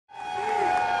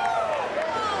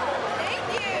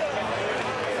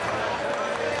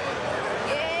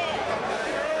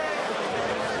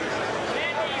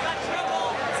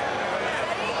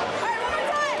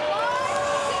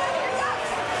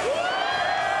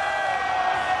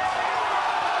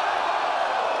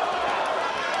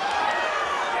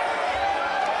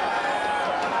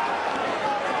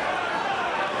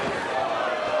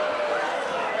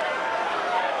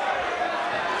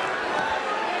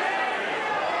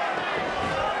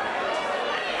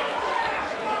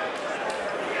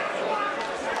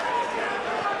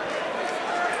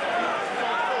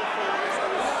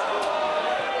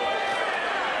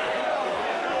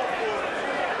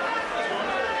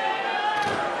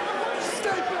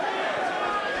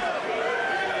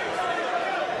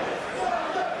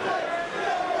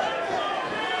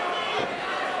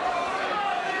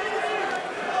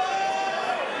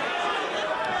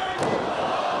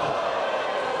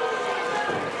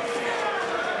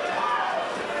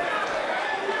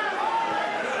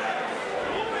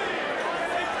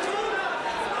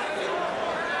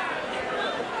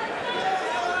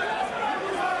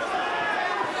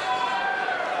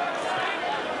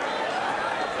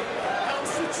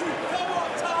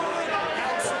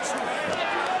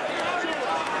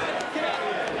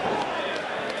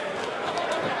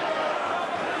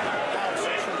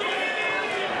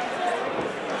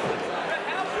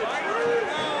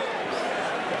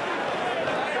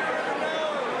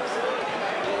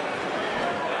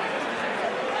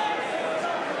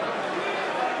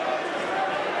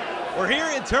here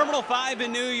in Terminal 5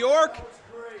 in New York.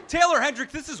 Taeler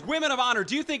Hendrix, this is Women of Honor.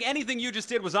 Do you think anything you just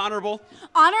did was honorable?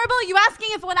 Honorable? You asking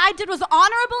if what I did was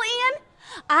honorable, Ian?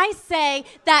 I say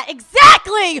that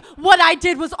exactly what I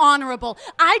did was honorable.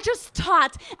 I just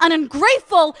taught an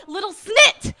ungrateful little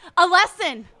snit a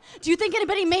lesson. Do you think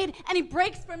anybody made any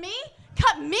breaks for me?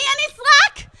 Cut me any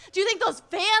slack? Do you think those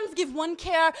fans give one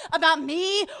care about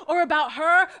me or about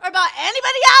her or about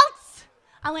anybody else?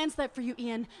 I'll answer that for you,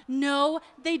 Ian. No,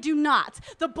 they do not.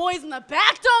 The boys in the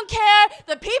back don't care.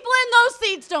 The people in those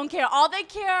seats don't care. All they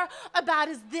care about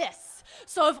is this.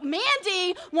 So if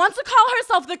Mandy wants to call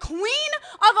herself the Queen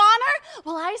of Honor,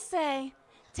 well, I say,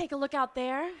 take a look out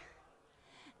there,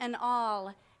 and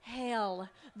all hail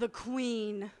the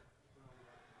Queen.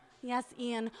 Yes,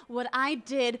 Ian, what I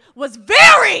did was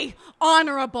very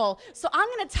honorable. So I'm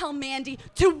going to tell Mandy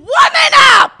to woman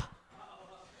up!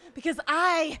 Because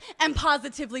I am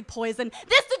positively poison.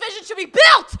 This division should be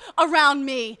built around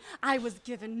me. I was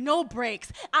given no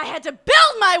breaks. I had to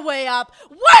build my way up,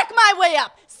 work my way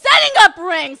up, setting up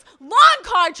rings, long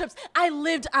car trips. I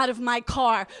lived out of my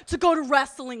car to go to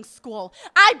wrestling school.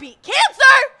 I beat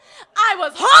cancer. I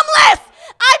was homeless.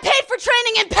 I paid for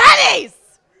training in pennies.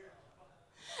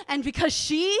 And because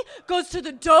she goes to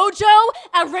the dojo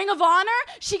at Ring of Honor,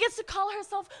 she gets to call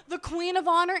herself the Queen of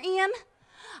Honor, Ian.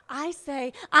 I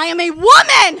say I am a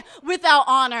woman without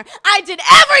honor. I did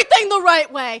everything the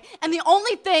right way. And the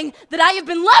only thing that I have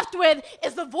been left with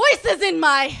is the voices in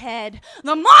my head,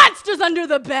 the monsters under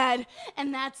the bed.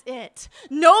 And that's it.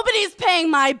 Nobody's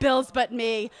paying my bills but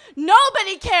me.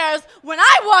 Nobody cares when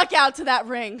I walk out to that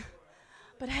ring.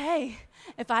 But hey,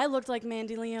 if I looked like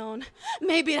Mandy Leone,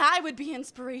 maybe I would be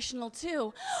inspirational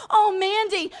too. Oh,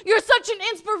 Mandy, you're such an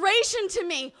inspiration to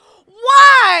me.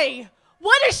 Why?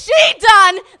 What has she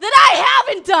done that I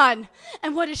haven't done?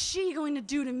 And what is she going to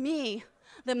do to me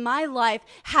that my life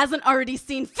hasn't already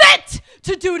seen fit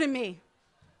to do to me?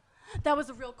 That was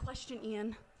a real question,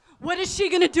 Ian. What is she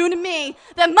going to do to me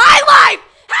that my life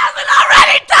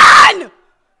hasn't already done?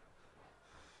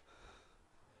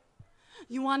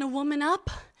 You want a woman up?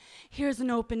 Here's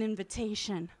an open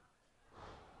invitation.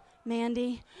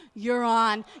 Mandy, you're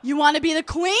on. You want to be the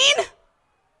queen?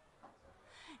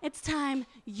 It's time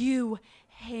you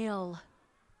hail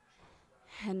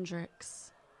Hendrix.